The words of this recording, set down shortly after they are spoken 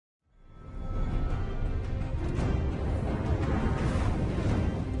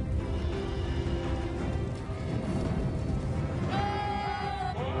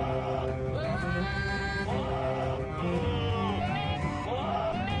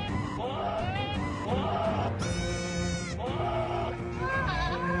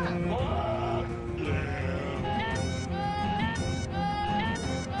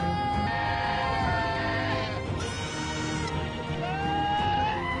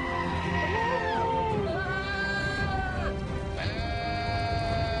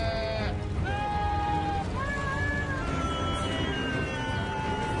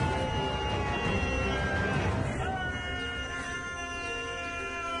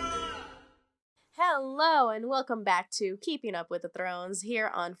Hello and welcome back to Keeping Up with the Thrones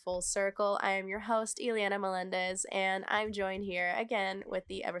here on Full Circle. I am your host, Ileana Meléndez, and I'm joined here again with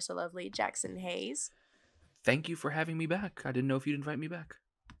the ever so lovely Jackson Hayes. Thank you for having me back. I didn't know if you'd invite me back.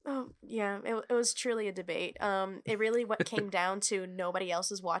 Oh, yeah, it was truly a debate. It really what came down to nobody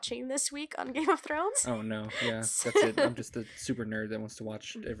else is watching this week on Game of Thrones. Oh no, yeah, that's it. I'm just a super nerd that wants to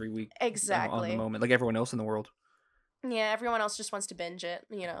watch every week on the Exactly. moment, like everyone else in the world. Yeah, everyone else just wants to binge it,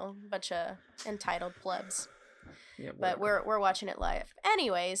 bunch of entitled plebs. Yeah, But whatever. we're watching it live.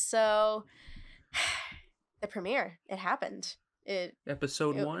 Anyways, so the premiere, it happened.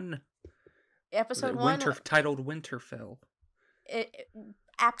 Episode It 1, episode one, titled Winterfell. it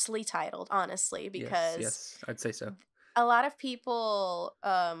aptly titled, honestly, Yes, because yes, I'd say so. a lot of people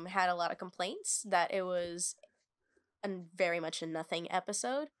had a lot of complaints that it was very much a nothing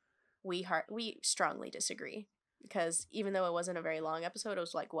episode. We strongly disagree, because even though it wasn't a very long episode, it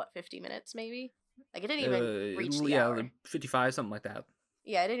was like what, 50 minutes maybe. Like it didn't even reach the Yeah, hour. 55, something like that.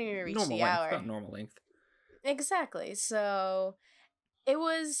 Yeah, it didn't even reach Normal the length, hour. about normal length. Exactly. So it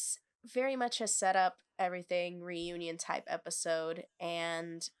was very much a setup, everything reunion type episode,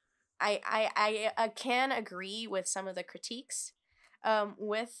 and I can agree with some of the critiques,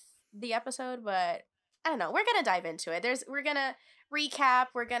 with the episode, but I don't know. We're gonna dive into it. We're gonna recap.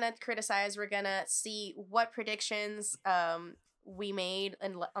 We're gonna criticize. We're gonna see what predictions we made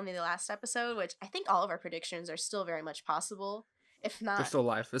on the last episode, which I think all of our predictions are still very much possible. If They're not, still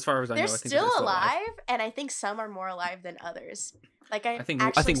alive, as far as I they're know. I think that still they're still alive. alive, and I think some are more alive than others. Like I'm I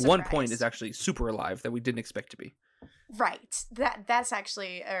actually think one point is surprised. actually super alive that we didn't expect to be. Right. That's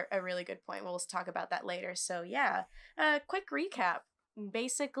actually a really good point. We'll talk about that later. So yeah, quick recap.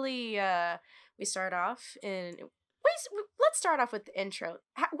 Basically, we start off in. Let's start off with the intro.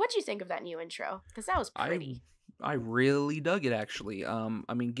 What do you think of that new intro? Because that was I pretty. I really dug it actually.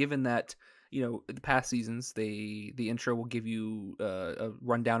 I mean, given that the past seasons, the intro will give you a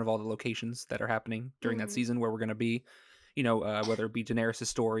rundown of all the locations that are happening during that Mm-hmm. season where we're going to be. Whether it be Daenerys'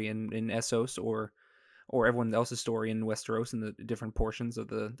 story in Essos or everyone else's story in Westeros and the different portions of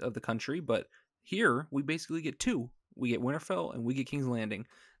the country. But here we basically get two. We get Winterfell and we get King's Landing.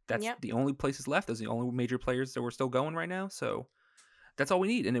 That's Yep. the only places left. Those are the only major players that we're still going right now. So that's all we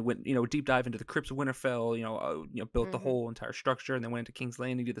need. And it went, deep dive into the crypts of Winterfell. Built the Mm-hmm. whole entire structure, and then went into King's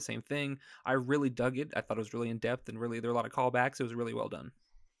Landing, did the same thing. I really dug it. I thought it was really in depth, and really there were a lot of callbacks. It was really well done.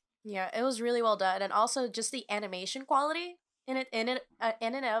 Yeah, it was really well done, and also just the animation quality in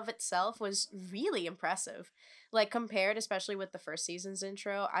and of itself was really impressive. Like compared, especially with the first season's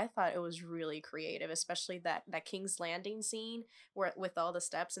intro, I thought it was really creative, especially that King's Landing scene where with all the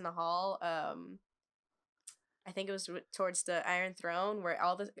steps in the hall. I think it was towards the Iron Throne where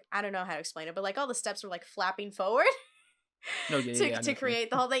all the I don't know how to explain it, but like all the steps were like flapping forward. No, yeah, yeah, to yeah. I know to what you mean. create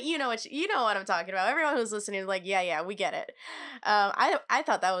the whole thing. You know what I'm talking about. Everyone who's listening is like, yeah, we get it. I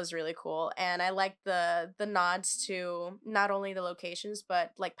thought that was really cool, and I like the nods to not only the locations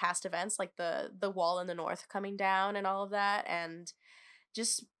but like past events, like the wall in the north coming down and all of that, and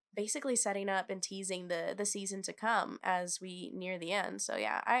just basically setting up and teasing the season to come as we near the end. So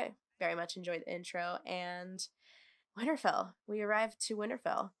yeah, I very much enjoyed the intro. And Winterfell. We arrived to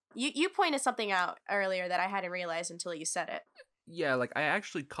Winterfell. You pointed something out earlier that I hadn't realized until you said it. Yeah, like I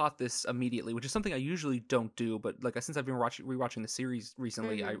actually caught this immediately, which is something I usually don't do. But like since I've been rewatching the series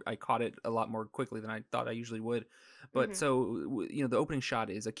recently, Mm-hmm. I caught it a lot more quickly than I thought I usually would. But Mm-hmm. so the opening shot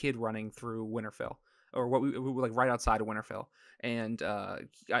is a kid running through Winterfell, or what we were like right outside of Winterfell, and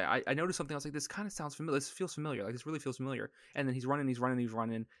I noticed something. I was like, this kind of sounds familiar. This feels familiar. Like this really feels familiar. And then he's running,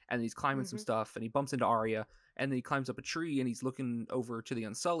 and he's climbing some Mm-hmm. stuff, and he bumps into Arya, and then he climbs up a tree, and he's looking over to the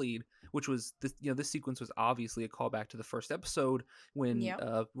Unsullied, which was this sequence was obviously a callback to the first episode when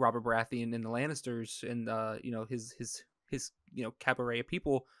Yep. Robert Baratheon and the Lannisters and his cabaret of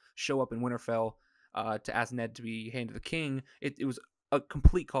people show up in Winterfell to ask Ned to be Hand of the King. It was a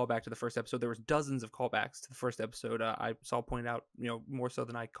complete callback to the first episode. There was dozens of callbacks to the first episode. I saw pointed out more so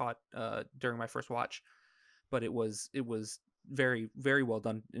than I caught during my first watch, but it was very very well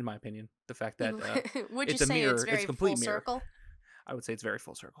done in my opinion. The fact that Would you it's a say it's mirror, it's a very full complete mirror. circle? I would say it's very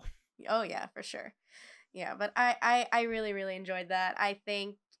full circle. Oh yeah, for sure. Yeah, but I really really enjoyed that. I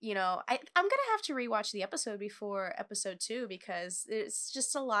think I'm gonna have to rewatch the episode before episode 2 because it's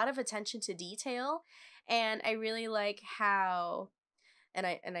just a lot of attention to detail, and I really like how and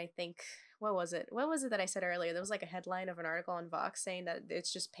I think what was it that I said earlier? There was like a headline of an article on Vox saying that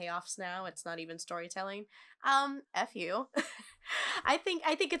it's just payoffs now. It's not even storytelling. F you. I think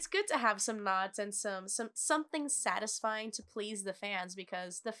it's good to have some nods and something satisfying to please the fans,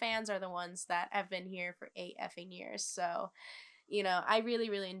 because the fans are the ones that have been here for 8 effing years. So I really,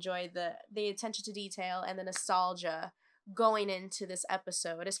 really enjoyed the attention to detail and the nostalgia going into this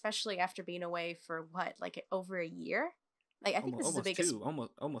episode, especially after being away for what, like over a year. Like I think Almost, this is the biggest.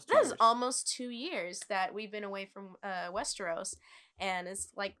 almost 2 That is years. almost 2 years that we've been away from Westeros, and it's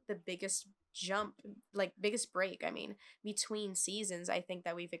like the biggest jump, like biggest break. I mean, between seasons, I think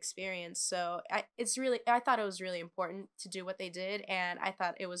that we've experienced. So I thought it was really important to do what they did, and I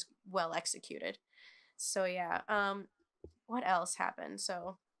thought it was well executed. So yeah, what else happened?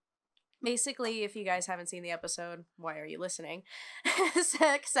 So basically, if you guys haven't seen the episode, why are you listening?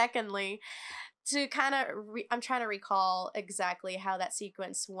 Secondly, to kind of I'm trying to recall exactly how that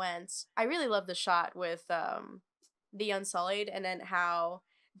sequence went. I really love the shot with the Unsullied, and then how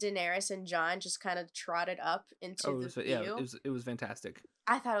Daenerys and Jon just kind of trotted up into Oh, the yeah, view. it was fantastic.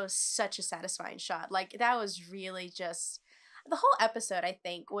 I thought it was such a satisfying shot. Like that was really just the whole episode, I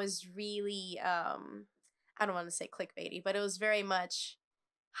think, was really I don't want to say clickbaity, but it was very much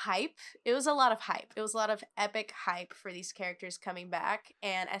hype. It was a lot of hype. It was a lot of epic hype for these characters coming back.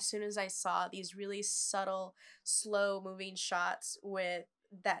 And as soon as I saw these really subtle, slow moving shots with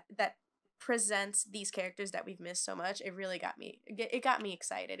that presents these characters that we've missed so much, it really got me. It got me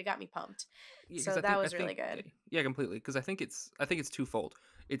excited. It got me pumped. Yeah, because So that was really good. yeah, completely. Because I think it's twofold.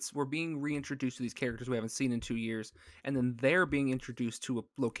 It's we're being reintroduced to these characters we haven't seen in 2 years, and then they're being introduced to a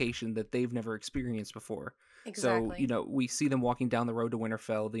location that they've never experienced before. So Exactly. we see them walking down the road to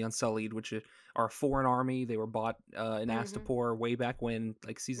Winterfell, the Unsullied, which are a foreign army. They were bought in Mhm. Astapor way back when,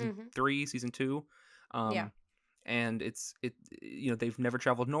 like season Mhm. 3, season 2. Yeah. Um, and they've never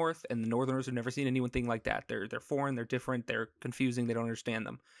traveled north, and the Northerners have never seen anything like that. They're foreign, they're different, they're confusing, they don't understand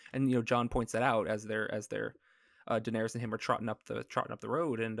them. And John points that out as they're Daenerys and him are trotting up the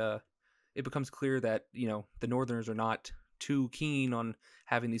road, and it becomes clear that the Northerners are not too keen on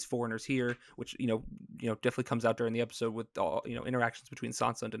having these foreigners here, which definitely comes out during the episode with all interactions between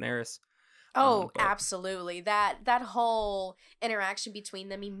Sansa and Daenerys. Oh, But absolutely. That whole interaction between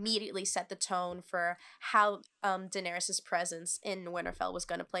them immediately set the tone for how Daenerys's presence in Winterfell was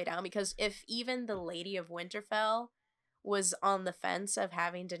going to play down, because if even the Lady of Winterfell was on the fence of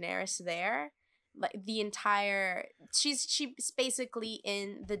having Daenerys there, like she's basically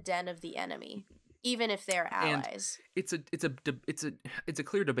in the den of the enemy, even if they're and allies. it's a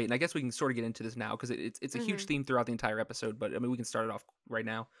clear debate, and I guess we can sort of get into this now because it's a huge Mhm. theme throughout the entire episode. But I mean, we can start it off right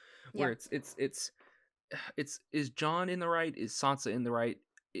now, where Yeah. it's is John in the right? Is Sansa in the right?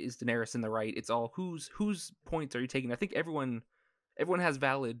 Is Daenerys in the right? It's all whose points are you taking? I think everyone has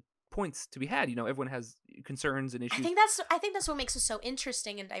valid points to be had. Everyone has concerns and issues. I think that's what makes it so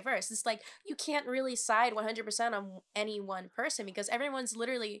interesting and diverse. It's like you can't really side 100% on any one person, because everyone's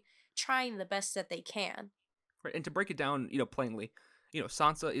literally trying the best that they can. Right, and to break it down, plainly,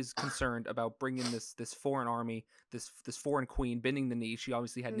 Sansa is concerned about bringing this foreign army, this foreign queen bending the knee. She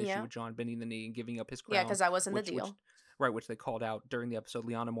obviously had an issue Yeah. with John bending the knee and giving up his Yeah, crown, cuz that wasn't the which deal. right, which they called out during the episode.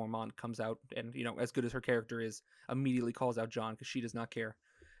 Lyanna Mormont comes out and as good as her character is, immediately calls out John because she does not care,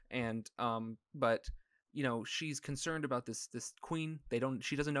 and but she's concerned about this queen.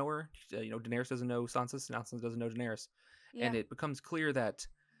 She doesn't know her. Daenerys doesn't know Sansa. Sansa doesn't know Daenerys, and Yeah. it becomes clear that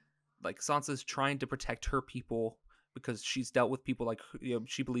like Sansa's trying to protect her people because she's dealt with people like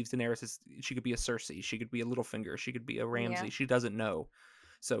she believes Daenerys she could be a Cersei, she could be a Littlefinger, she could be a Yeah. Ramsay. She doesn't know,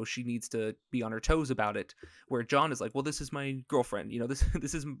 so she needs to be on her toes about it. Where John is like, well, this is my girlfriend. This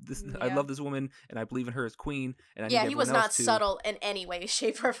I Yeah. love this woman and I believe in her as queen, and I need Yeah, he was everyone else not to. subtle in any way,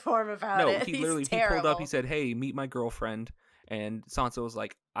 shape, or form about No, it. he He's literally he pulled up. He terrible. said, "Hey, meet my girlfriend." And Sansa was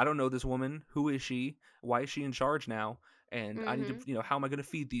like, "I don't know this woman. Who is she? Why is she in charge now? And I need to, Mhm. how am I going to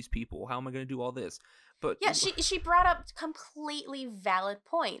feed these people? How am I going to do all this?" But Yeah, she brought up completely valid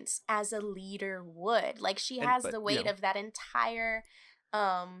points, as a leader would. Like she and has but the weight of that entire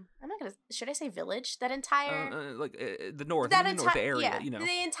I'm not going to, should I say village? That entire like the north. We that mean north, entire the area. yeah,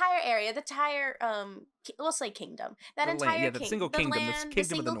 the entire area, the entire we'll say kingdom. That The land. entire Yeah, the single the kingdom. The land, the kingdom of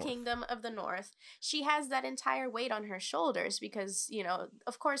the single north. kingdom of the north. She has that entire weight on her shoulders because,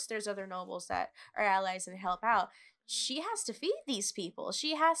 of course there's other nobles that are allies and help out. She has to feed these people.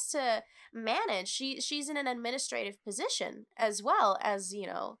 She has to manage. She's in an administrative position as well as,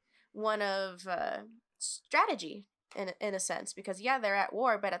 one of strategy in a sense, because yeah, they're at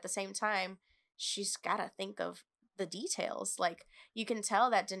war, but at the same time she's got to think of the details. Like you can tell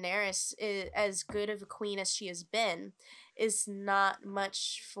that Daenerys, is as good of a queen as she has been, is not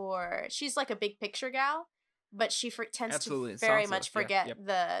much for she's like a big picture gal, but she tends to Absolutely, and very Sansa. much Yeah. forget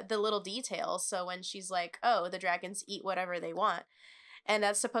Yep. the little details. So when she's like, oh, the dragons eat whatever they want, and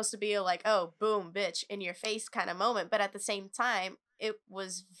that's supposed to be a like, oh, boom, bitch, in your face kind of moment, but at the same time it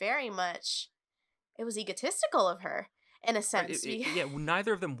was very much, it was egotistical of her. in a sense. Yeah,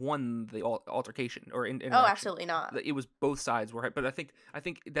 neither of them won the altercation or Oh, interaction. absolutely not. It was both sides were, but I think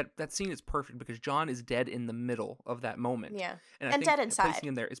that scene is perfect because Jon is dead in the middle of that moment. Yeah, And I and think dead inside. placing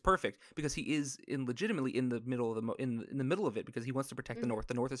him there is perfect because he is legitimately in the middle of in the middle of it because he wants to protect the North.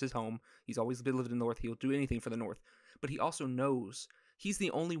 The North is his home. He's always lived in the North. He'll do anything for the North, but he also knows. He's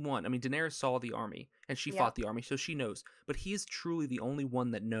the only one. I mean, Daenerys saw the army, and she fought the army, so she knows. But he is truly the only one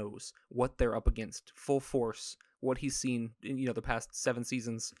that knows what they're up against, full force, what he's seen in, the past 7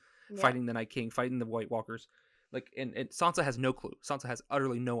 seasons, fighting the Night King, fighting the White Walkers. And Sansa has no clue. Sansa has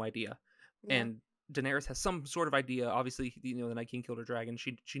utterly no idea. Yeah. And Daenerys has some sort of idea. Obviously, the Night King killed her dragon.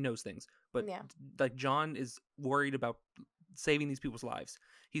 She knows things. But, Jon is worried about saving these people's lives.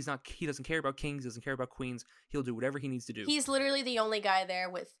 He doesn't care about kings, doesn't care about queens. He'll do whatever he needs to do. He's literally the only guy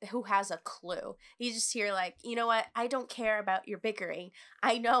there who has a clue. He's just here like, you know what? I don't care about your bickering.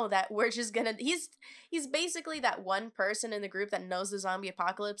 I know that we're just gonna. He's basically that one person in the group that knows the zombie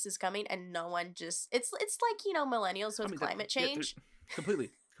apocalypse is coming, and no one just. It's like millennials with climate change.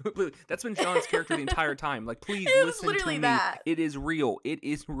 Completely. That's been Jon's character the entire time. Like, please listen to me. It is real. It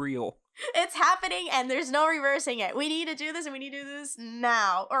is real. It's happening, and there's no reversing it. We need to do this, and we need to do this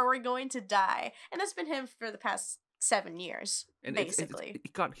now, or we're going to die. And that's been him for the past 7 years, and basically.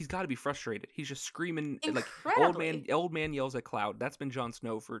 He's got to be frustrated. He's just screaming incredibly. Like old man yells at cloud. That's been Jon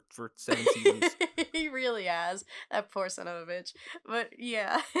Snow for 7 seasons. He really has. That poor son of a bitch. But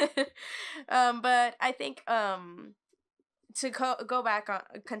yeah. But I think to go back on,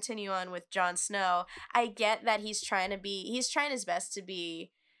 continue on with Jon Snow, I get that he's trying his best to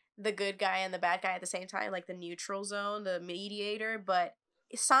be the good guy and the bad guy at the same time, like the neutral zone, the mediator, but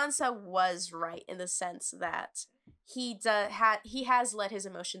Sansa was right in the sense that he has let his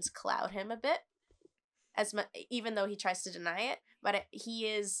emotions cloud him a bit, even though he tries to deny it, but he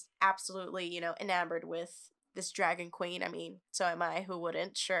is absolutely, enamored with this dragon queen. I mean, so am I. Who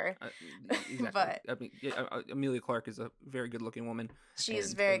wouldn't? Sure. Exactly. But I mean, Emilia Clarke is a very good-looking woman. She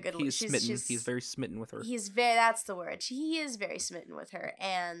is very good. He is smitten. He's very smitten with her. That's the word. He is very smitten with her,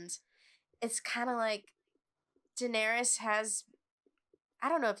 and it's kind of like Daenerys has. I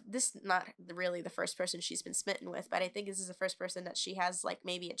don't know if this is not really the first person she's been smitten with, but I think this is the first person that she has like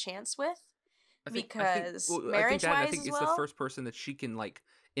maybe a chance with. Marriage-wise, I think it's the first person that she can like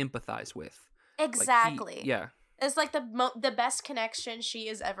empathize with. Exactly. It's like the best connection she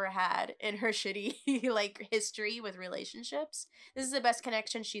has ever had in her shitty like history with relationships. This is the best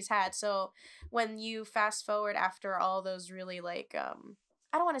connection she's had. So when you fast forward after all those really like I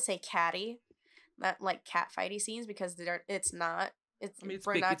don't want to say catty, not like cat fighty scenes because it's not. It's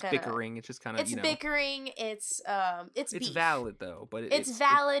bickering. It's just kind of bickering. It's beef. Valid though, but it's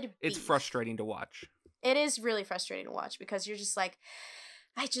valid. It's frustrating to watch. It is really frustrating to watch because you're just like,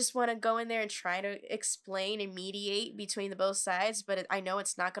 I just want to go in there and try to explain and mediate between the both sides, but I know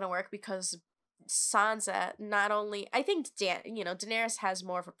it's not going to work because Sansa not only, I think Daenerys has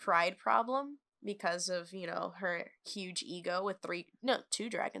more of a pride problem because of, her huge ego with 2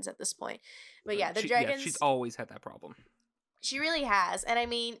 dragons at this point. But yeah, the dragons. Yeah, she's always had that problem. She really has. And I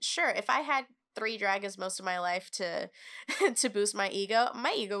mean, sure, if I had 3 dragons most of my life to boost my ego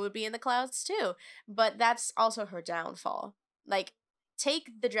would be in the clouds too. But that's also her downfall. Like,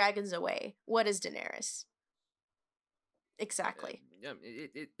 take the dragons away. What is Daenerys? Exactly.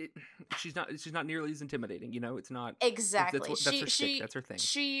 She's not nearly as intimidating. It's not exactly. That's her thing.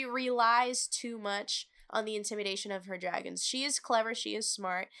 She relies too much on the intimidation of her dragons. She is clever. She is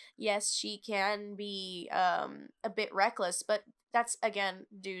smart. Yes, she can be a bit reckless, but that's again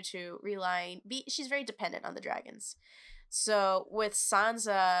due to she's very dependent on the dragons. So with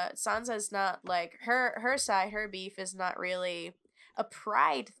Sansa's not like her side. Her beef is not really a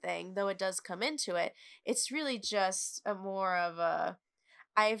pride thing, though it does come into it. It's really just a more of a,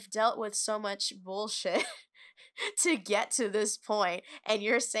 I've dealt with so much bullshit to get to this point, and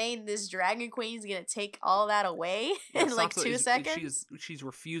you're saying this dragon queen's gonna take all that away in like 2 seconds? She's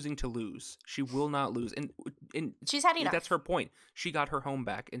refusing to lose. She will not lose, and she's had enough. That's her point. She got her home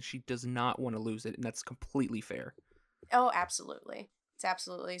back, and she does not want to lose it, and that's completely fair. Oh, absolutely. It's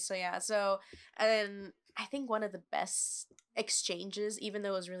absolutely. So yeah. So, and I think one of the best exchanges, even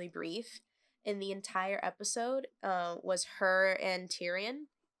though it was really brief, in the entire episode, was her and Tyrion.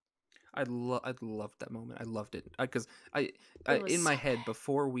 I loved that moment. I loved it because in my head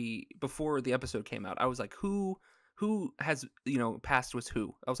before the episode came out, I was like, who has past with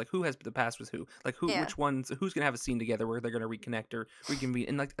who? I was like, who has the past with who? Like which ones? Who's gonna have a scene together where they're gonna reconnect or reconvene?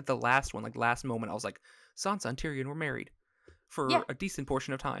 And like at the last one, like last moment, I was like, Sansa and Tyrion were married. for a decent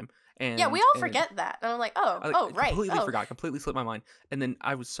portion of time. Yeah, we all And forget that. And I'm like, I right. completely Oh, forgot, completely slipped my mind. And then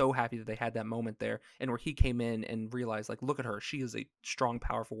I was so happy that they had that moment there, and where he came in and realized, like, look at her, she is a strong,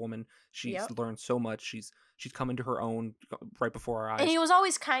 powerful woman. She's yep. learned so much. She's come into her own right before our And eyes. he was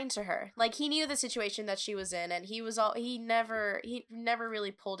always kind to her. Like, he knew the situation that she was in, and he never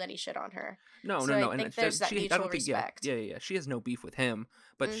really pulled any shit on her. No, So no, I no, and think there's that she, I mutual don't think, yeah, respect. yeah, yeah, yeah. She has no beef with him,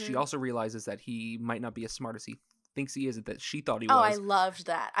 but she Mm-hmm. also realizes that he might not be as smart as he thinks he is, that she thought he Oh, I was. loved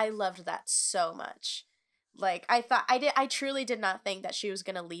that. I loved that so much. Like, I truly did not think that she was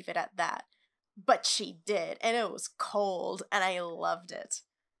gonna leave it at that, but she did, and it was cold, and I loved it.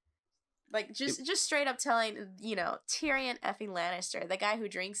 Like, It, just straight up telling, Tyrion effing Lannister, the guy who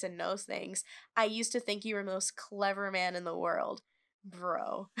drinks and knows things, I used to think you were the most clever man in the world,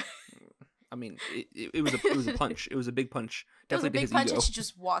 bro. I mean, it was a punch. It was a big punch, It was a definitely to big his punch, and ego. she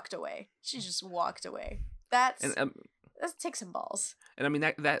just walked away. She just walked away. And That takes some balls. And I mean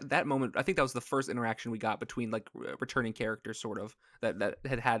that moment, I think that was the first interaction we got between like returning characters, sort of that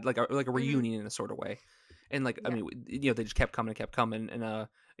had like a Mm-hmm. reunion in a sort of way, and like I Yeah. mean they just kept coming, and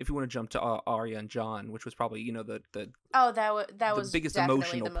if you want to jump to Arya and Jon, which was probably the Oh, that the was biggest definitely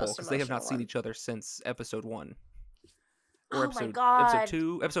emotional the pull, most because they have not emotional seen one. each other since episode 1 or Oh my episode god.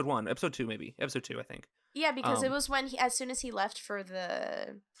 2, episode 1, episode 2, maybe episode 2, I think. Yeah, because it Um, was when as soon as he left for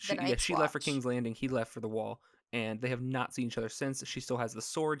the Night's she left for Watch. King's Landing, he left for the Wall, and they have not seen each other since. She still has the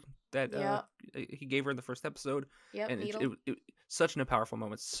sword that Yep. he gave her in the first episode, Yep. and Needle. it such a powerful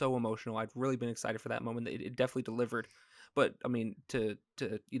moment, so emotional. I'd really been excited for that moment. It definitely delivered. But I mean, to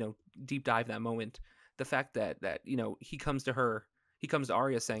deep dive that moment, the fact that he comes to her, he comes to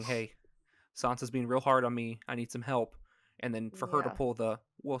Arya saying, "Hey, Sansa's being real hard on me. I need some help," and then for her to Yeah. pull the,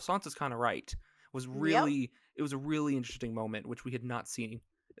 well, Sansa's kind of right, was Yep. really, it was a really interesting moment, which we had not seen.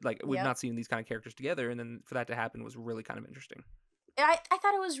 Like, we've Yep. not seen these kind of characters together, and then for that to happen was really kind of interesting. I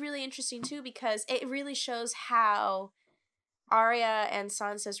thought it was really interesting too because it really shows how Arya and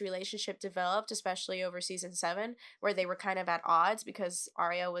Sansa's relationship developed, especially over season 7, where they were kind of at odds because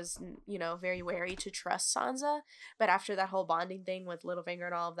Arya was, very wary to trust Sansa. But after that whole bonding thing with Littlefinger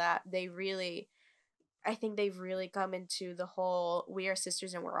and all of that, I think they've really come into the whole we are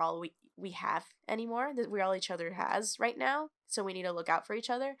sisters and we're all we have anymore, that we're all each other has right now, so we need to look out for each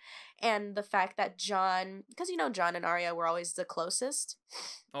other. And the fact that John, because John and Arya were always the closest,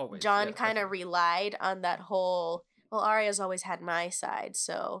 Always, John yeah, kind of definitely. relied on that whole, well, Arya's always had my side,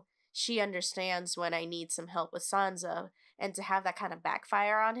 so she understands when I need some help with Sansa. And to have that kind of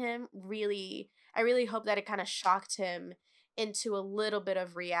backfire on him, really, I really hope that it kind of shocked him into a little bit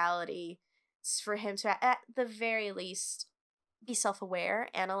of reality for him to, at the very least, be self aware,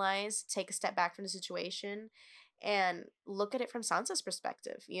 analyze, take a step back from the situation, and look at it from Sansa's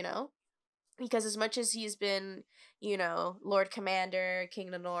perspective. Because as much as he's been, Lord Commander, King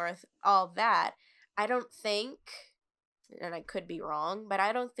of the North, all that, I don't think, and I could be wrong, but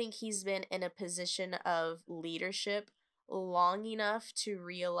I don't think he's been in a position of leadership long enough to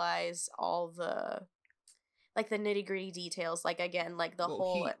realize all the like the nitty gritty details, like again, like the Well,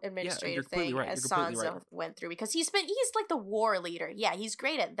 whole yeah, you're administrative completely thing right. You're as completely right. Sansa went through because he's like the war leader. Yeah, he's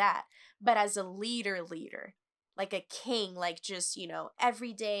great at that. But as a leader, like a king, like just,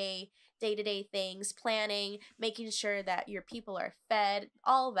 everyday, day-to-day things, planning, making sure that your people are fed,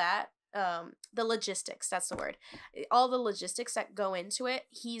 all that. The logistics, that's the word. All the logistics that go into it,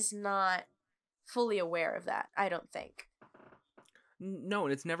 he's not fully aware of that, I don't think. No,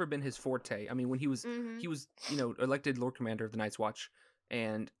 and it's never been his forte. I mean, when Mm-hmm. he was elected Lord Commander of the Night's Watch,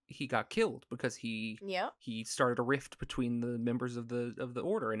 and he got killed because Yep. he started a rift between the members of the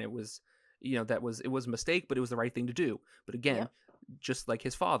order, and it was it was a mistake, but it was the right thing to do. But again, Yep. just like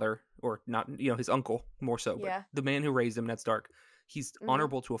his father, or not, his uncle more so, but Yeah. the man who raised him, Ned Stark, he's Mm-hmm.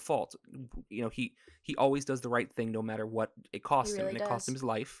 honorable to a fault. He always does the right thing no matter what it He costs him, really and it cost him does. his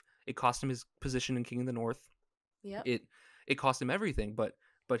life. It cost him his position in King of the North. Yep. It cost him everything, but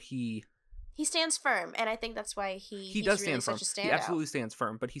He stands firm, and I think that's why he he's does really stand firm. such a He standout. absolutely stands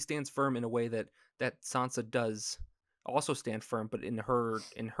firm, but he stands firm in a way that Sansa does also stand firm, but in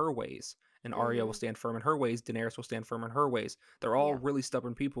her ways. And Arya will Mm-hmm. stand firm in her ways. Daenerys will stand firm in her ways. They're all Yep. really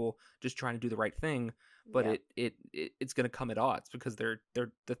stubborn people just trying to do the right thing, but Yep. it's going to come at odds because the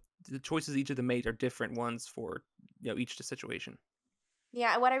choices each of them made are different ones for each situation.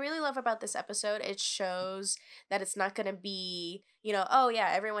 Yeah, what I really love about this episode, it shows that it's not going to be, oh yeah,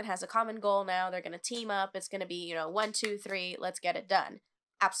 everyone has a common goal now. They're going to team up. It's going to be, 1, 2, 3, let's get it done.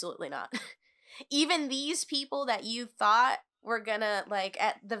 Absolutely not. Even these people that you thought were going to, like,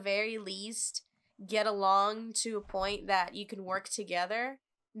 at the very least, get along to a point that you can work together,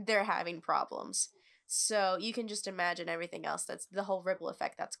 they're having problems. So you can just imagine everything else that's the whole ripple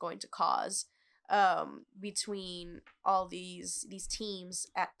effect that's going to cause between all these teams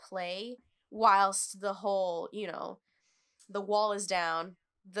at play, whilst the whole, the wall is down,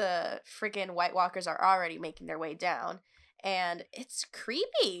 the freaking White Walkers are already making their way down, and it's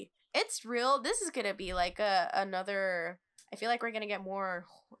creepy. It's real. This is gonna be like another. I feel like we're gonna get more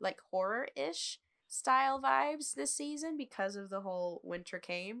like horror-ish style vibes this season because of the whole winter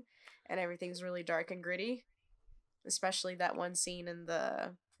came and everything's really dark and gritty. Especially that one scene in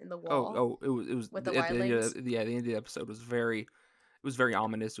the wall It was with the at the end wildlings. the end of the episode was very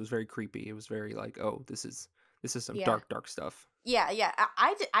ominous. It was very creepy. It was very like, oh, this is some Yeah. dark stuff. Yeah, yeah.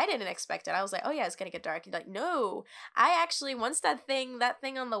 I didn't expect it. I was like, oh yeah, it's gonna get dark. And like, no. I actually once that thing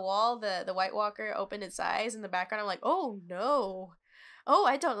on the wall, the White Walker opened its eyes in the background, I'm like, oh no. Oh,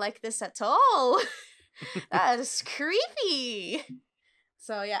 I don't like this at all. That is creepy.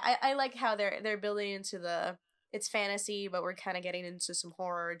 So yeah, I like how they're building into it's fantasy, but we're kind of getting into some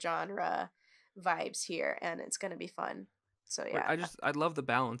horror genre vibes here, and it's gonna be fun. So Right. yeah. I love the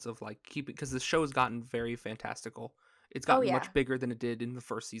balance of like keeping, because the show has gotten very fantastical. It's Oh gotten yeah. much bigger than it did in the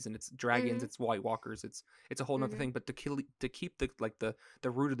first season. It's dragons, Mhm. it's White Walkers, it's a whole nother Mhm. thing. But to keep the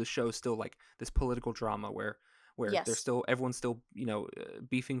root of the show still like this political drama where they're Yes. still everyone's still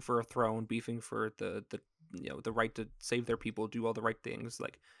beefing for a throne, beefing for the the right to save their people, do all the right things.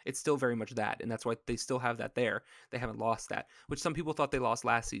 Like it's still very much that, and that's why they still have that there. They haven't lost that, which some people thought they lost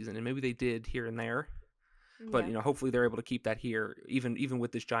last season, and maybe they did here and there. But Yeah. hopefully they're able to keep that here, even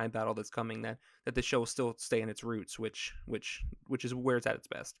with this giant battle that's coming. That the show will still stay in its roots, which is where it's at its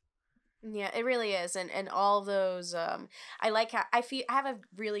best. Yeah, it really is, and all those I like how I have a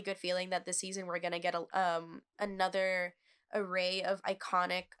really good feeling that this season we're gonna get another array of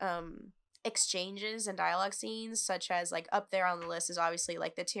iconic exchanges and dialogue scenes, such as like up there on the list is obviously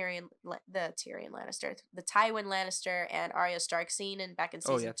like the Tyrion Lannister, the Tywin Lannister and Arya Stark scene in back in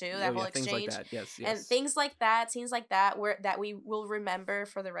Oh yeah, season 2, that oh whole yeah, things like exchange. that. Yes, And yes. things like that, scenes like that, that we will remember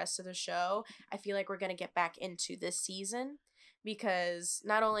for the rest of the show. I feel like we're gonna get back into this season because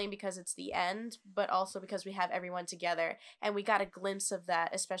not only because it's the end, but also because we have everyone together, and we got a glimpse of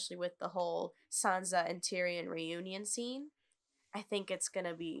that, especially with the whole Sansa and Tyrion reunion scene. I think this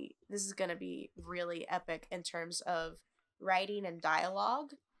is gonna be really epic in terms of writing and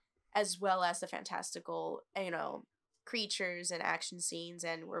dialogue, as well as the fantastical, creatures and action scenes,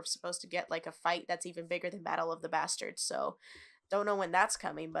 and we're supposed to get like a fight that's even bigger than Battle of the Bastards. So don't know when that's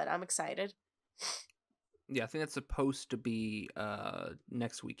coming, but I'm excited. Yeah, I think that's supposed to be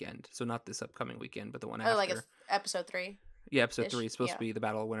next weekend. So not this upcoming weekend, but the one Oh, like after. episode 3 Yeah, episode ish. 3 is supposed to Yeah. be the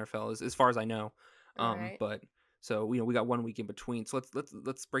Battle of Winterfell, as far as I know. All right. But so we got 1 week in between. So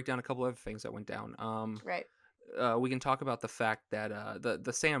let's break down a couple other things that went down. Right. We can talk about the fact that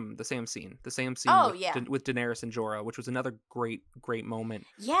the Sam scene Oh with yeah. with Daenerys and Jorah, which was another great moment.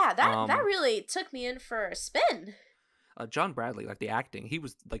 Yeah, that Um, really took me in for a spin. John Bradley, like the acting, he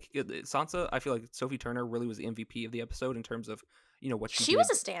was like Sansa. I feel like Sophie Turner really was the MVP of the episode in terms of what she She did, was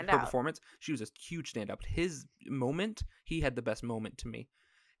a her standout. performance. She was a huge standout. But his moment, he had the best moment to me.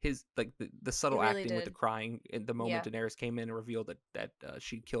 His like the He subtle really acting with the did. crying, and the moment Yeah. Daenerys came in and revealed that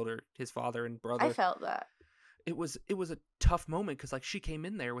she killed his father and I brother. felt that. It was a tough moment because like she came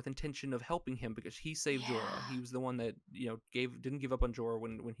in there with intention of helping him because he saved Jorah. Yeah. He was the one that didn't give up on Jorah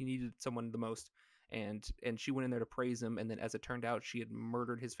when he needed someone the most, and she went in there to praise him. And then as it turned out, she had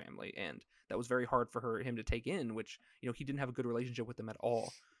murdered his family, and that was very hard for him to take in. Which he didn't have a good relationship with them at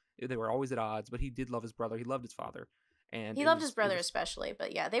all. They were always at odds, but he did love his brother. He loved his father, and He loved his brother especially,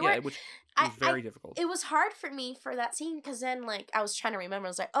 but yeah, they yeah, were. which I, was very difficult. It was hard for me for that scene because then like I was trying to remember. I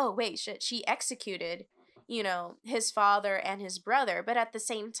was like, oh wait, shit, she executed, his father and his brother, but at the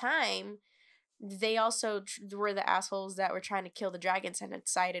same time, they also were the assholes that were trying to kill the dragons and had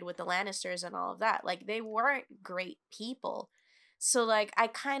sided with the Lannisters and all of that. Like they weren't great people, so like I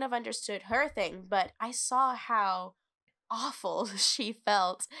kind of understood her thing, but I saw how awful she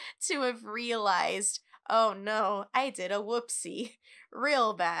felt to have realized, oh no, I did a whoopsie.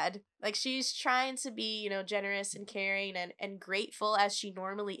 Real bad. Like she's trying to be, generous and caring and grateful as she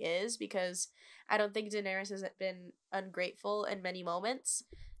normally is, because I don't think Daenerys has been ungrateful in many moments,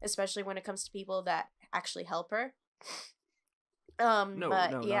 especially when it comes to people that actually help her. No,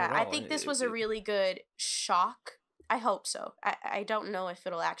 But no, not yeah, at I all. think this was a It- really good shock. I hope so. I don't know if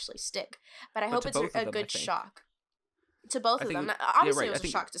it'll actually stick, but I but hope to it's both a of them, I good think. shock to both I of think them. it- Obviously, right. it I was a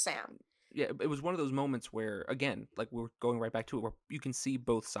think shock to Sam. yeah, it was one of those moments where, again, like we're going right back to it, where you can see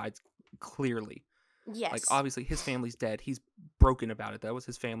both sides clearly. Like Yes. obviously his family's dead. He's broken about it. That was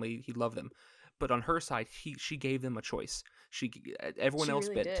his family. He loved them. But on her side, she gave them a choice. Everyone She else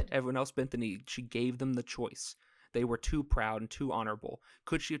really bent. did. Everyone else bent the knee. She gave them the choice. They were too proud and too honorable.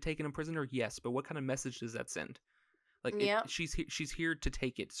 Could she have taken him prisoner? Yes, but what kind of message does that send? Like Yep. she's here to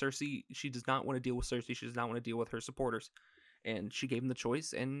take it. Cersei, she does not want to deal with Cersei. She does not want to deal with her supporters, and she gave them the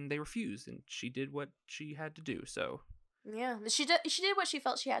choice, and they refused, and she did what she had to do. So Yeah, she did. She did what she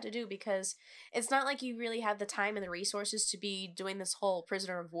felt she had to do because it's not like you really have the time and the resources to be doing this whole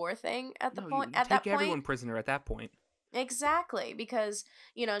prisoner of war thing at the no, point. you At take that point, everyone prisoner at that point. exactly, because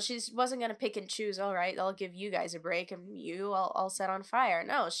she wasn't gonna pick and choose. All right, I'll give you guys a break, and I'll set on fire.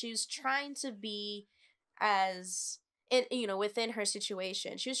 No, she was trying to be as within her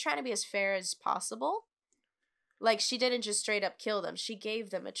situation. She was trying to be as fair as possible. Like, she didn't just straight up kill them. She gave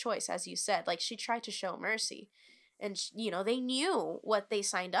them a choice, as you said. Like, she tried to show mercy. And, they knew what they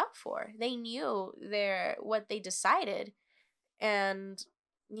signed up for. They knew what they decided. And,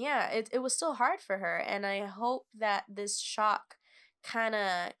 yeah, it was still hard for her. And I hope that this shock kind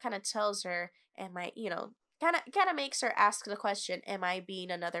of tells her, am I, kind of makes her ask the question, am I being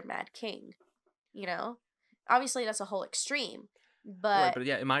another Mad King? Obviously, that's a whole extreme. Right, But but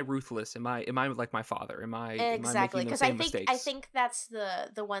yeah, am I ruthless? Am I like my father? Am I exactly, making those because same I mistakes? think that's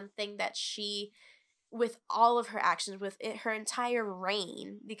the one thing that she, with all of her actions, with her entire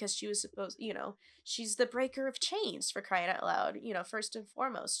reign, because she was supposed, she's the breaker of chains, for crying out loud. First and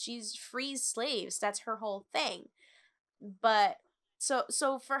foremost, she's frees slaves. That's her whole thing. But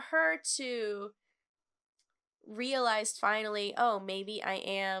so for her to realized finally, oh, maybe I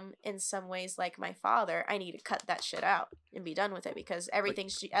am in some ways like my father, I need to cut that shit out and be done with it, because Like, everything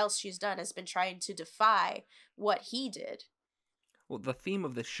else she's done has been trying to defy what he did. well, the theme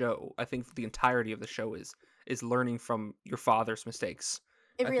of the show, I think the entirety of the show is learning from your father's mistakes.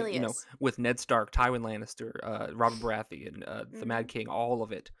 It I think really is. with Ned Stark, Tywin Lannister, Robert Baratheon, and the Mm-hmm. Mad King, all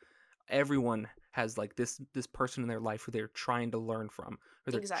of it. Everyone has like this person in their life who they're trying to learn from,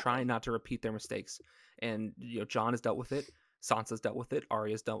 or they're trying Exactly. not to repeat their mistakes. And Jon has dealt with it, Sansa's dealt with it,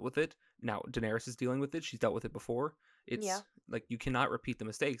 Arya's dealt with it. Now Daenerys is dealing with it. She's dealt with it before. Yeah. It's like you cannot repeat the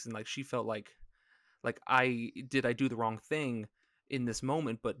mistakes, and like she felt like I do the wrong thing in this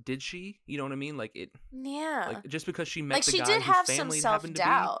moment, but did she? You know what I mean? Like it, Yeah. like just because she met Like, the she guy did whose have some family it happened to be,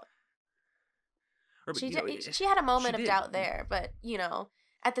 self-doubt. or She did, she had a she moment of did. doubt there, but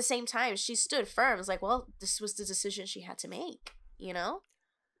at the same time, she stood firm. It was like, well, this was the decision she had to make.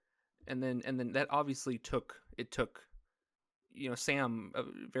 And then that obviously took Sam a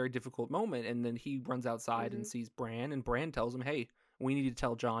very difficult moment, and then he runs outside Mm-hmm. and sees Bran, and Bran tells him, "Hey, we need to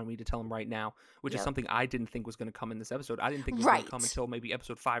tell Jon. We need to tell him right now," which is Yep. something I didn't think was going to come in this episode. I didn't think it was going to come Right. until maybe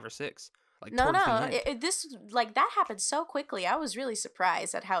episode 5 or 6, like No, towards the no. end. This, like, that happened so quickly. I was really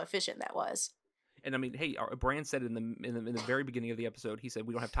surprised at how efficient that was. And I mean, hey, Bran said in the very beginning of the episode, he said,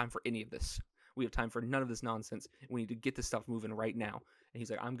 "We don't have time for any of this. We have time for none of this nonsense. We need to get this stuff moving right now." And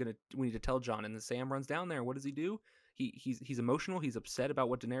he's like, We need to tell Jon." And then Sam runs down there, and what does he do? He's emotional. He's upset about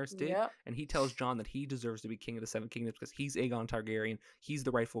what Daenerys did, Yep. and he tells Jon that he deserves to be king of the Seven Kingdoms because he's Aegon Targaryen. He's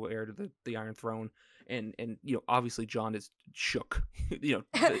the rightful heir to the Iron Throne. And obviously Jon is shook. To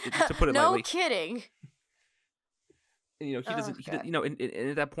put it No lightly. kidding. And, he doesn't, Oh, God. and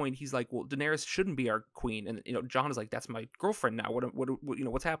at that point he's like, well, Daenerys shouldn't be our queen. And, Jon is like, that's my girlfriend now. What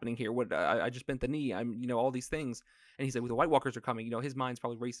what's happening here? I just bent the knee. I'm, all these things. And he's like, well, the White Walkers are coming. His mind's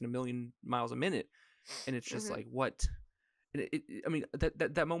probably racing 1,000,000 miles a minute. And it's just Mm-hmm. like, what? And I mean,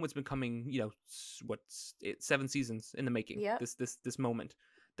 that moment's been coming, 7 seasons in the making. Yep. This moment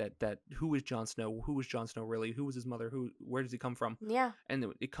that who is Jon Snow? Who was Jon Snow really? Who was his mother? Where does he come from? Yeah. And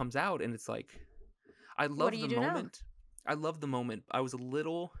it comes out, and it's like, I What love do the you do now? moment. I love the moment. I was a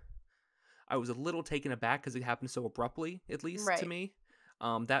little taken aback because it happened so abruptly, at least to Right. me.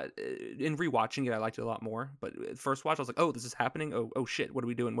 That in rewatching it, I liked it a lot more. But first watch, I was like, "Oh, this is happening. Oh shit, what are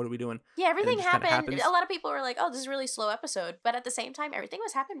we doing? What are we doing?" Yeah, And it everything just kind of happened. happens. A lot of people were like, "Oh, this is a really slow episode," but at the same time, everything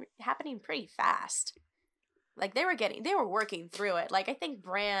was happening pretty fast. Like, they were working through it. Like, I think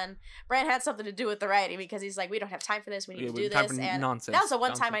Bran had something to do with the writing, because he's like, we don't have time for this. We need to We do have time this. for And nonsense. that was the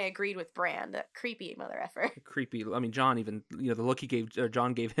one time I Nonsense. agreed with Bran, that creepy mother effer. Creepy. I mean, John even the look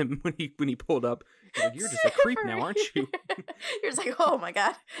John gave him when he pulled up. He's like, "You're just a creep now, aren't you?" You're just like, oh my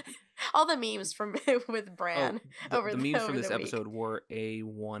god, all the memes from with Bran The memes from over this the week. episode were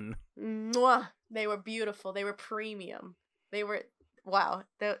A1. Mwah! They were beautiful. They were premium. They were wow.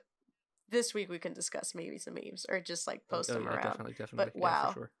 This week we can discuss maybe some memes, or just like post them around. Definitely. But Yeah, wow,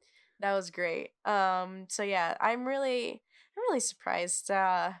 for sure. that was great. So yeah, I'm really surprised.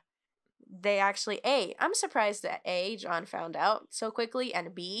 They actually, I'm surprised that John found out so quickly,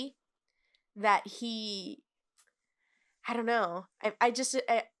 and B, that he I don't know. I just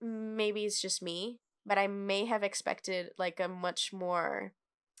maybe it's just me, but I may have expected like a much more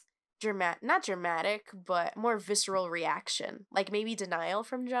not dramatic, but more visceral reaction. Like maybe denial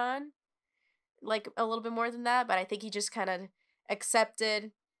from John, like a little bit more than that, but I think he just kind of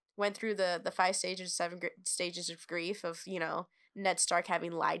accepted, went through the five stages, stages of grief of, Ned Stark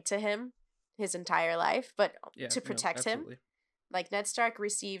having lied to him his entire life, but Yeah, to no, protect him. absolutely. Like Ned Stark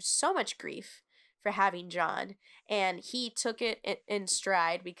received so much grief for having John, and he took it in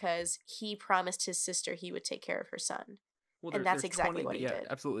stride because he promised his sister he would take care of her son. Well, And that's there's exactly 20, what he yeah, did.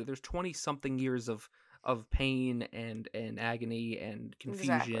 absolutely. There's 20 something years of pain and agony and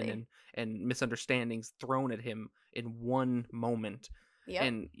confusion Exactly. and misunderstandings thrown at him in one moment. Yep.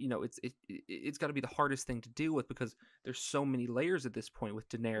 And it's got to be the hardest thing to deal with because there's so many layers at this point with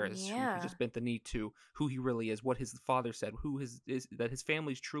Daenerys, who he Yeah. just bent the knee to, who he really is, what his father said, who his is that his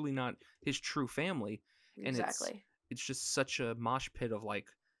family's truly not his true family, and Exactly. it's just such a mosh pit of like,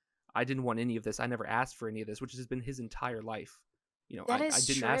 I didn't want any of this. I never asked for any of this, which has been his entire life. That I is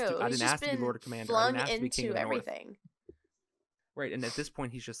didn't ask to. true. I He's didn't just ask to be been Lord of Commander. I didn't flung ask to be King into of the North. everything. Right, and at this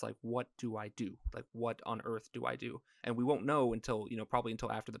point, he's just like, "What do I do? Like, what on earth do I do?" And we won't know until probably until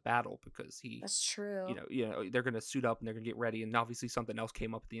after the battle because That's true. they're gonna suit up and they're gonna get ready, and obviously something else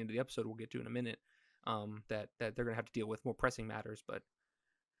came up at the end of the episode. We'll get to in a minute. That they're gonna have to deal with more pressing matters, but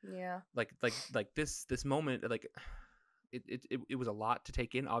Yeah. like this moment, like it was a lot to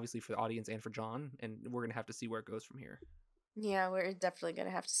take in, obviously for the audience and for John, and we're gonna have to see where it goes from here. Yeah, we're definitely gonna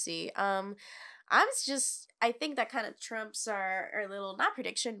have to see. I think that kind of trumps our little not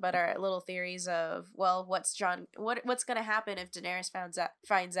prediction, but our little theories of, well, what's gonna happen if Daenerys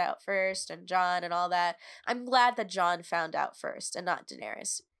finds out first, and John and all that. I'm glad that John found out first and not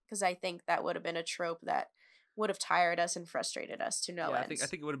Daenerys, because I think that would have been a trope that would have tired us and frustrated us to no Yeah, end. I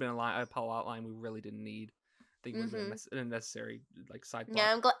think it would have been a Apollo outline we really didn't need. I think it would have been Mm-hmm. an unnecessary like side plot.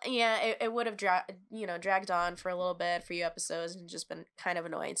 Yeah, I'm glad. Yeah, it would have dragged on for a little bit, for a few episodes, and just been kind of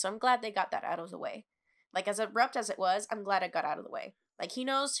annoying. So I'm glad they got that out of the way. Like, as abrupt as it was, I'm glad it got out of the way. Like, he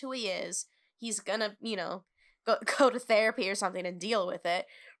knows who he is. He's gonna, go to therapy or something and deal with it.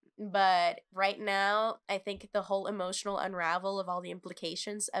 But right now, I think the whole emotional unravel of all the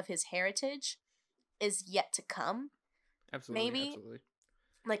implications of his heritage is yet to come. Absolutely, Maybe. absolutely.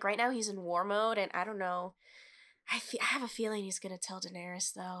 Like, right now he's in war mode, and I don't know. I have a feeling he's gonna tell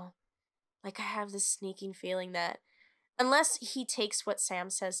Daenerys, though. Like, I have this sneaking feeling that unless he takes what Sam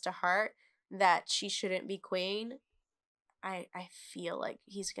says to heart, that she shouldn't be queen, I feel like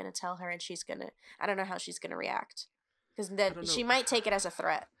he's gonna tell her, and I don't know how she's gonna react. Because I then don't know. she might take it as a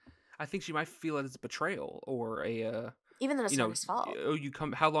threat. I think she might feel it as betrayal or a Even though it's not his fault. oh, you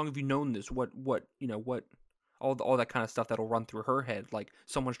come. How long have you known this? What all that kind of stuff that'll run through her head. Like,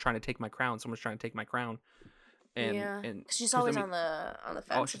 someone's trying to take my crown. Someone's trying to take my crown. And Yeah. and She's 'cause, always on the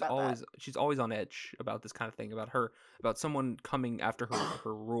fence about that. she's always on edge about this kind of thing, about someone coming after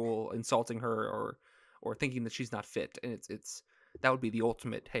her rule, insulting her, or thinking that she's not fit, and it's that would be the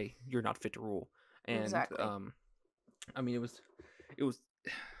ultimate, hey, you're not fit to rule. And Exactly. I mean, it was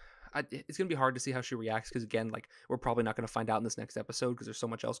it's gonna be hard to see how she reacts because, again, like, we're probably not gonna find out in this next episode because there's so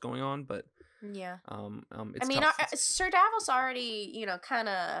much else going on. But Yeah. it's I mean, tough. Sir Davos already, kind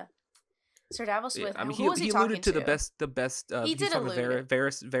of. Sir Davos Yeah, with I mean, who was he talking alluded to the best. He He did was talking to allude.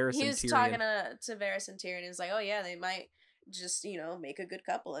 Varys He and was Tyrion. talking to Varys and Tyrion, and he's like, oh yeah, they might just make a good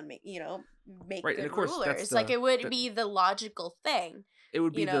couple and make Right, and good of course, that's rulers. Like, it would that be the logical thing. it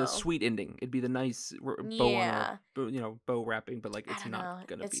would be you the know. sweet ending. It'd be the nice bow Yeah. on a bow wrapping, but like, I it's don't not know.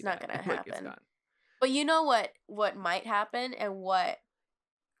 gonna It's be not that. gonna Like, it's happen. not. But you know what might happen, and what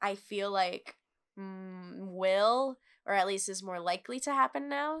I feel like will, or at least is more likely to happen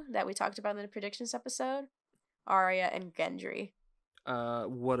now that we talked about in the predictions episode? Arya and Gendry.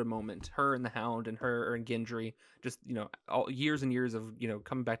 What a moment! Her and the Hound, and her and Gendry, just all years and years of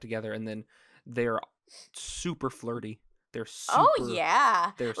coming back together, and then they're super flirty. They're super. Oh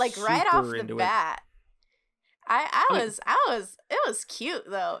yeah, They're like right off super the into it. bat. I mean, It was cute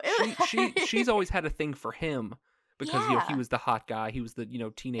though. She's always had a thing for him because he Yeah. was the hot guy. He was the And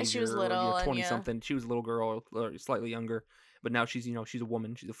she teenager, was little, or and 20 yeah. something. She was a little girl, or slightly younger, but now she's she's a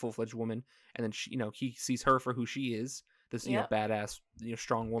woman. She's a full-fledged woman, and then he sees her for who she is, this Yep. badass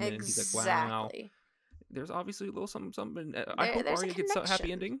strong woman, and he's like, wow. Exactly. There's obviously a little something. I hope There's a Arya gets a happy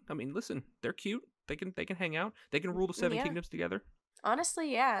connection. ending. I mean, listen, they're cute. They can hang out. They can rule the Seven Yeah. Kingdoms together.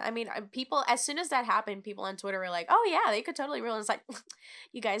 Honestly, yeah. I mean, people, as soon as that happened, people on Twitter were like, "Oh yeah, they could totally rule." And it's like,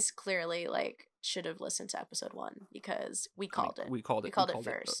 you guys clearly should have listened to episode 1, because we called it. We called it. We called it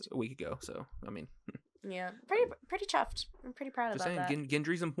first. A week ago. So I mean, Yeah, pretty chuffed. I'm pretty proud just about saying, that.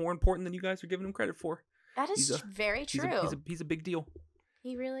 Gendry's more important than you guys are giving him credit for. That He's is a very he's a he's true. a he's a big deal.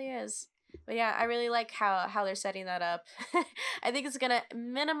 He really is. But yeah, I really like how they're setting that up. I think it's gonna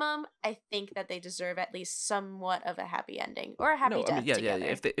minimum. I think that they deserve at least somewhat of a happy ending or a happy No, I mean, death yeah. together.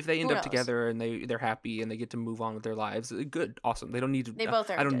 If they end Who up knows? together and they're happy and they get to move on with their lives, good, awesome. They don't need They to. both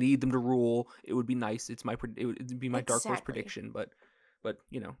I earned don't it. need them to rule. It would be nice. It'd be my dark horse Exactly. prediction, but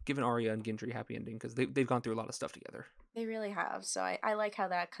give an Arya and Gendry happy ending because they've gone through a lot of stuff together. They really have. So I like how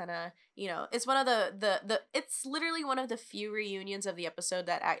that kind of, it's one of it's literally one of the few reunions of the episode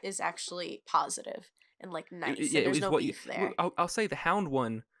that is actually positive and like nice, Yeah, and it there's was no what you. beef there. I'll say the Hound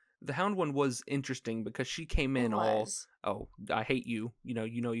one. The Hound one was interesting because she came It in all, was. oh, I hate you. You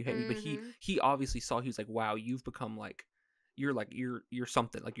hate me. But he Mm-hmm. he obviously saw. He was like, wow, you've become you're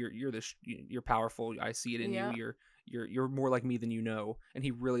something. Like you're this. You're powerful. I see it in you. Yeah. You're more like me than you know. And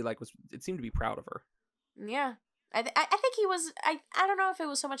he really was. It seemed to be proud of her. Yeah. I think he was. I don't know if it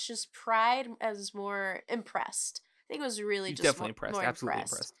was so much just pride as more impressed. I think it was really He's just definitely impressed. more Absolutely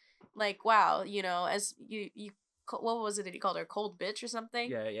impressed. impressed. Like, wow, as you what was it that he called her, cold bitch or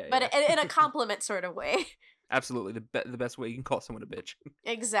something? Yeah, yeah, But yeah. in a compliment sort of way. Absolutely, the best way you can call someone a bitch.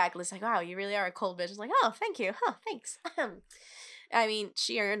 Exactly. It's like, wow, you really are a cold bitch. It's like, oh, thank you. Huh, thanks. I mean,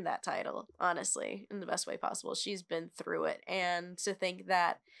 she earned that title, honestly, in the best way possible. She's been through it. And to think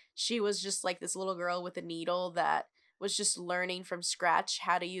that she was just like this little girl with a needle that was just learning from scratch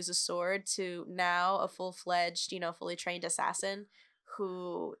how to use a sword to now a full-fledged, fully trained assassin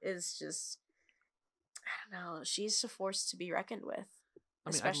who is just, I don't know, she's a force to be reckoned with. I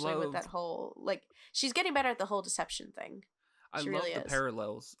mean, Especially with that whole, like, she's getting better at the whole deception thing. I She really love the is.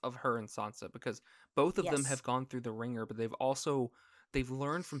 parallels of her and Sansa because both of them Yes. have gone through the ringer, but they've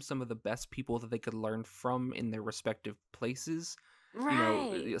learned from some of the best people that they could learn from in their respective places.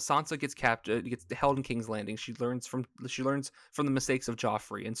 Right. Sansa gets held in King's Landing. She learns from the mistakes of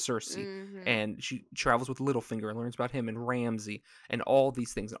Joffrey and Cersei, Mm-hmm. and she travels with Littlefinger and learns about him and Ramsay and all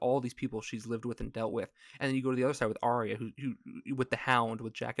these things and all these people she's lived with and dealt with. And then you go to the other side with Arya, who with the Hound,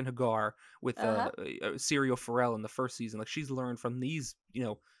 with Jack and Hagar, with Uh-huh. Syrio Forel in the first season. Like she's learned from these,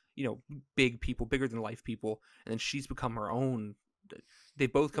 big people, bigger than life people, and then she's become her own. They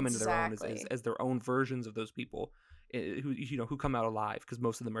both come into their own as Exactly. as their own versions of those people who come out alive because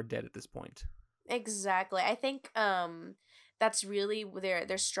most of them are dead at this point. Exactly. I think that's really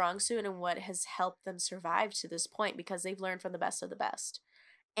their strong suit and what has helped them survive to this point because they've learned from the best of the best.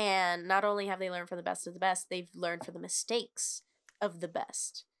 And not only have they learned from the best of the best, they've learned from the mistakes of the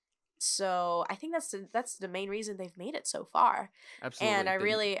best. So I think that's the main reason they've made it so far. And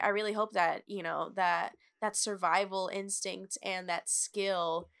Absolutely. I really hope that, that survival instinct and that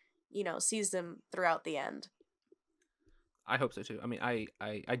skill, sees them throughout the end. I hope so too. I mean,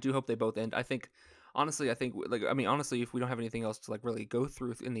 I do hope they both end. Honestly, if we don't have anything else to really go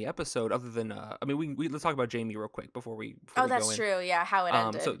through in the episode, other than we let's talk about Jamie real quick before we Oh, go that's in. true. Yeah, how it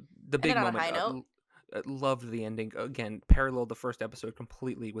So ended. the big Ended on a moment, high note. loved the ending. Again, paralleled the first episode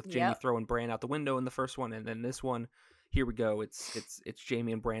completely with Jamie Yep. throwing Bran out the window in the first one, and then this one, here we go. It's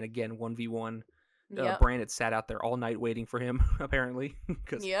Jamie and Bran again, 1v1. Yep. Bran had sat out there all night waiting for him, apparently,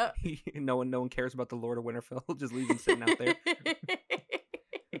 because Yep. no one cares about the Lord of Winterfell. Just leave him sitting out there.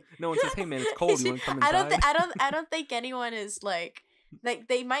 No one says, "Hey man, it's cold. You want to come inside?" I don't think anyone is like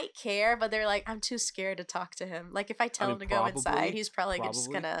they might care, but they're like, I'm too scared to talk to him. Like if I tell him to go inside, he's probably just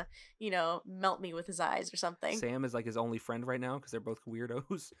probably. gonna, melt me with his eyes or something. Sam is like his only friend right now because they're both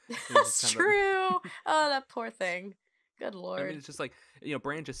weirdos. That's true. Oh, that poor thing. Good I mean, lord. it's just like,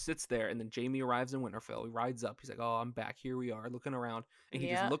 Bran just sits there, and then Jamie arrives in Winterfell. He rides up. He's like, "Oh, I'm back. Here we are," looking around, and he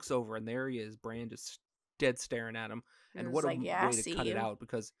just Yeah. looks over, and there he is. Bran just dead staring at him. And It's what a like, yeah, I way to see cut it you. out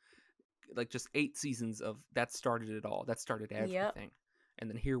because, just 8 seasons of that started it all. That started Yep. everything, and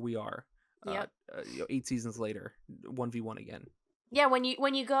then here we are, Yep. 8 seasons later, 1v1 again. Yeah, when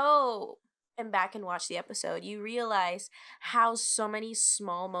you go and back and watch the episode, you realize how so many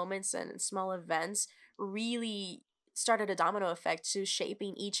small moments and small events really started a domino effect to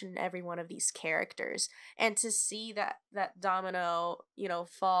shaping each and every one of these characters. And to see that domino,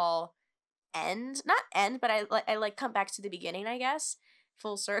 fall not end, but I like come back to the beginning, I guess.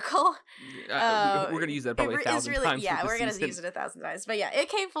 Full circle. We're gonna use that probably It is 1,000 really, times with yeah, this we're gonna season. use it 1,000 times. But yeah, it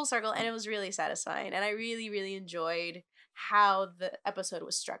came full circle and it was really satisfying. And I really, really enjoyed how the episode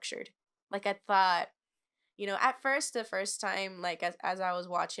was structured. Like I thought, at first, the first time, like as I was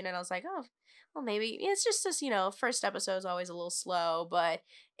watching it, I was like, oh, well, maybe it's just this, first episode is always a little slow, but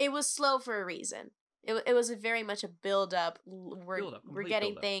it was slow for a reason. It was very much a build up. We're Complete getting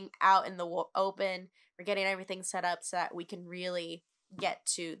build up. thing out in the open. We're getting everything set up so that we can really get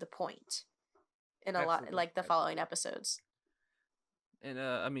to the point in a lot Absolutely. like the following episodes. And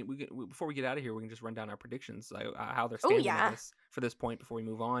I mean, before we get out of here, we can just run down our predictions, how they're Oh standing yeah. for this point before we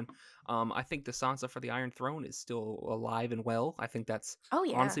move on. I think the Sansa for the Iron Throne is still alive and well. I think that's Oh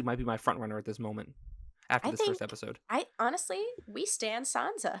yeah. honestly might be my front runner at this moment after I this first think episode. I honestly we stand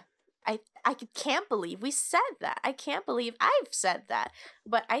Sansa. I can't believe we said that. I can't believe I've said that.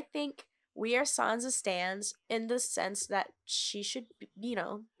 But I think we are Sansa stands in the sense that she should be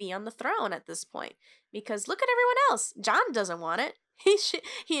on the throne at this point, because look at everyone else. Jon doesn't want it. He should,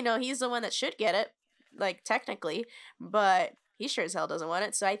 he's the one that should get it, like technically, but he sure as hell doesn't want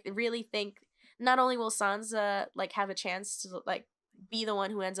it. So I really think not only will Sansa like have a chance to like be the one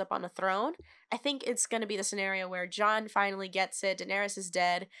who ends up on the throne, I think it's going to be the scenario where Jon finally gets it, Daenerys is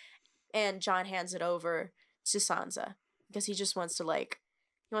dead, and Jon hands it over to Sansa because he just wants to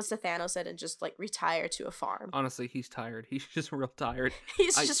he wants to Thanos it and just like retire to a farm. Honestly, he's tired. He's just real tired.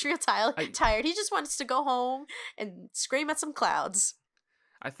 He's just real tired. He just wants to go home and scream at some clouds.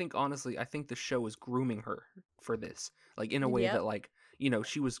 I think the show is grooming her for this, like in a way Yep. that like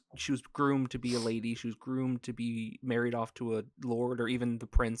she was groomed to be a lady. She was groomed to be married off to a lord or even the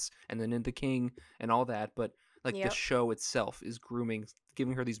prince, and then into king and all that. But like Yep. the show itself is grooming,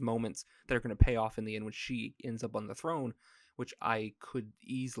 giving her these moments that are going to pay off in the end when she ends up on the throne, which I could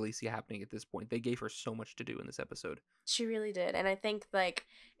easily see happening at this point. They gave her so much to do in this episode. She really did. And I think like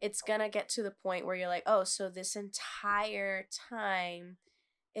it's gonna get to the point where you're like, oh, so this entire time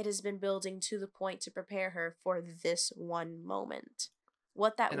it has been building to the point to prepare her for this one moment.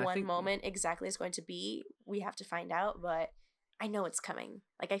 What that And I one think moment exactly is going to be, we have to find out, but I know it's coming.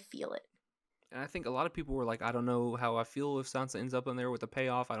 Like I feel it. And I think a lot of people were like, I don't know how I feel if Sansa ends up in there with a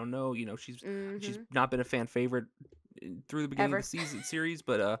payoff. I don't know. She's not been a fan favorite through the beginning Ever. of the series,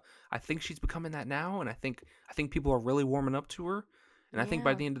 but I think she's becoming that now, and I think people are really warming up to her. And I think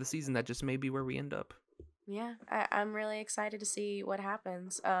by Yeah. the end of the season, that just may be where we end up. Yeah, I'm really excited to see what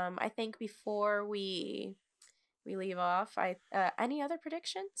happens. I think before we leave off, any other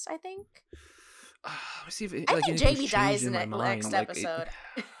predictions? I think. Let's see if I think anything's Jamie dies changed in my the mind. next Like, episode.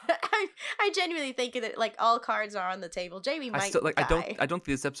 I genuinely think that like all cards are on the table. Jamie might die. I don't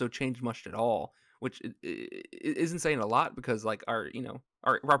think this episode changed much at all, which it isn't saying a lot because like our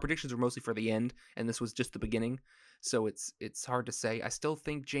predictions were mostly for the end, and this was just the beginning, so it's hard to say. I still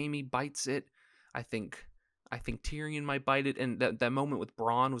think Jamie bites it. I think Tyrion might bite it, and that moment with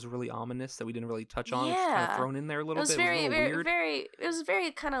Bronn was really ominous that we didn't really touch on. Which is kind of thrown in there a little bit. Very, it was a little weird. It was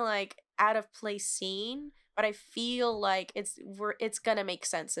very kind of like out of place scene, but I feel like it's gonna make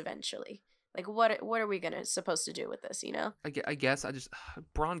sense eventually. Like what are we supposed to do with this? I guess I just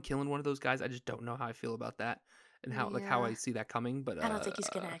Bronn killing one of those guys. I just don't know how I feel about that, and how how I see that coming. But I don't think he's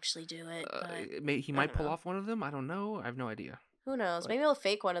gonna actually do it. But he might pull off one of them. I don't know. I have no idea. Who knows? But Maybe he'll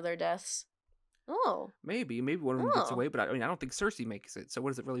fake one of their deaths. Oh. Maybe one of them gets away, but I don't think Cersei makes it. So what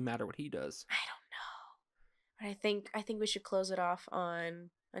does it really matter what he does? I don't know. But I think we should close it off on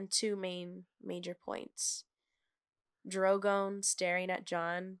two major points. Drogon staring at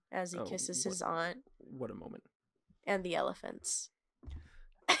Jon as he kisses his aunt. What a moment. And the elephants.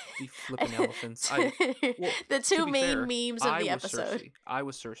 The flipping elephants. The two main memes of the episode. I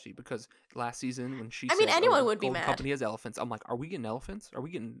was Cersei because last season when she said, anyone would be mad. Company has elephants. I'm like, are we getting elephants? Are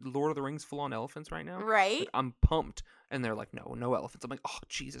we getting Lord of the Rings full on elephants right now? Right. Like, I'm pumped. And they're like, no elephants. I'm like, oh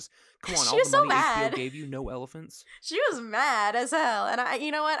Jesus, come on! She all was the money so mad. HBO gave you, no elephants. She was mad as hell, and you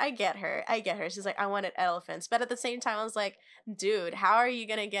know what? I get her. She's like, I wanted elephants, but at the same time, I was like, dude, how are you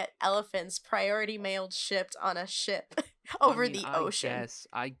gonna get elephants priority mailed shipped on a ship over the ocean?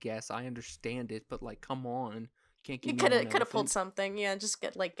 I guess I understand it, but like, come on, can't give you could have pulled something. Yeah, just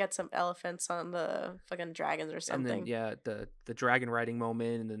get some elephants on the fucking dragons or something. And then the dragon riding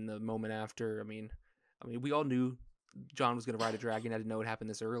moment, and then the moment after. I mean, we all knew Jon was gonna ride a dragon. I didn't know it happened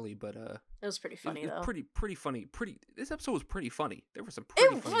this early, but it was pretty funny though. Pretty funny. This episode was pretty funny. There were some funny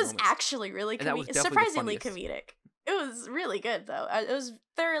moments. It was actually really surprisingly comedic. It was really good though. It was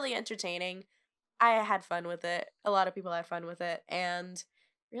thoroughly entertaining. I had fun with it. A lot of people had fun with it, and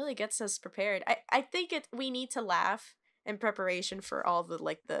really gets us prepared. I think we need to laugh in preparation for all the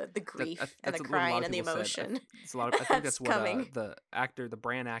the grief and the crying and the emotion. It's a lot of. I think that's what the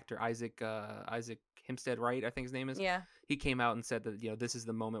Bran actor Isaac Hempstead, right? I think his name is. Yeah. He came out and said that this is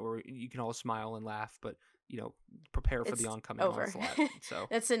the moment where you can all smile and laugh, but prepare for the oncoming onslaught. So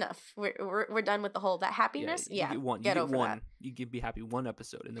that's enough. We're done with the whole that happiness. Yeah. Get over that. You can be happy one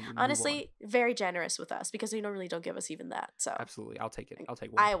episode, and then honestly, very generous with us because we don't give us even that. So absolutely, I'll take it. I'll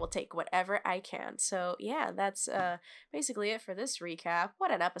take one. I will take whatever I can. So yeah, that's basically it for this recap.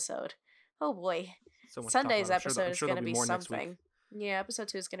 What an episode! Oh boy, so much Sunday's episode is going to be something. Yeah, episode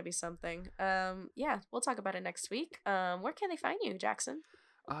 2 is gonna be something. Yeah, we'll talk about it next week. Where can they find you, Jackson?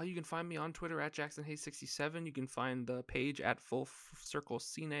 You can find me on Twitter at JacksonHayes67. You can find the page at Full Circle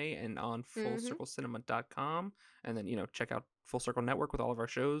Cine and on Mm-hmm. FullCircleCinema.com. And then, check out Full Circle Network with all of our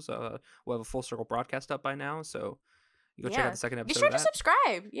shows. We'll have a Full Circle broadcast up by now, so you go check out Yeah. the second Be episode sure of to that.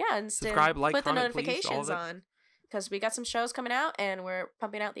 subscribe. Yeah, and Subscribe, like, put the comment, please, all notifications of it. on. Because we got some shows coming out and we're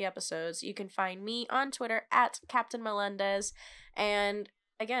pumping out the episodes. You can find me on Twitter at Captain Melendez. And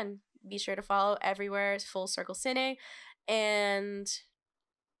again, be sure to follow everywhere. It's Full Circle Cine. And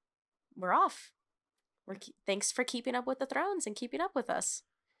we're off. Thanks for keeping up with the Thrones and keeping up with us.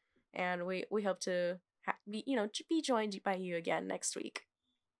 And we hope to be joined by you again next week.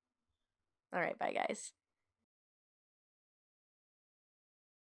 All right, bye guys.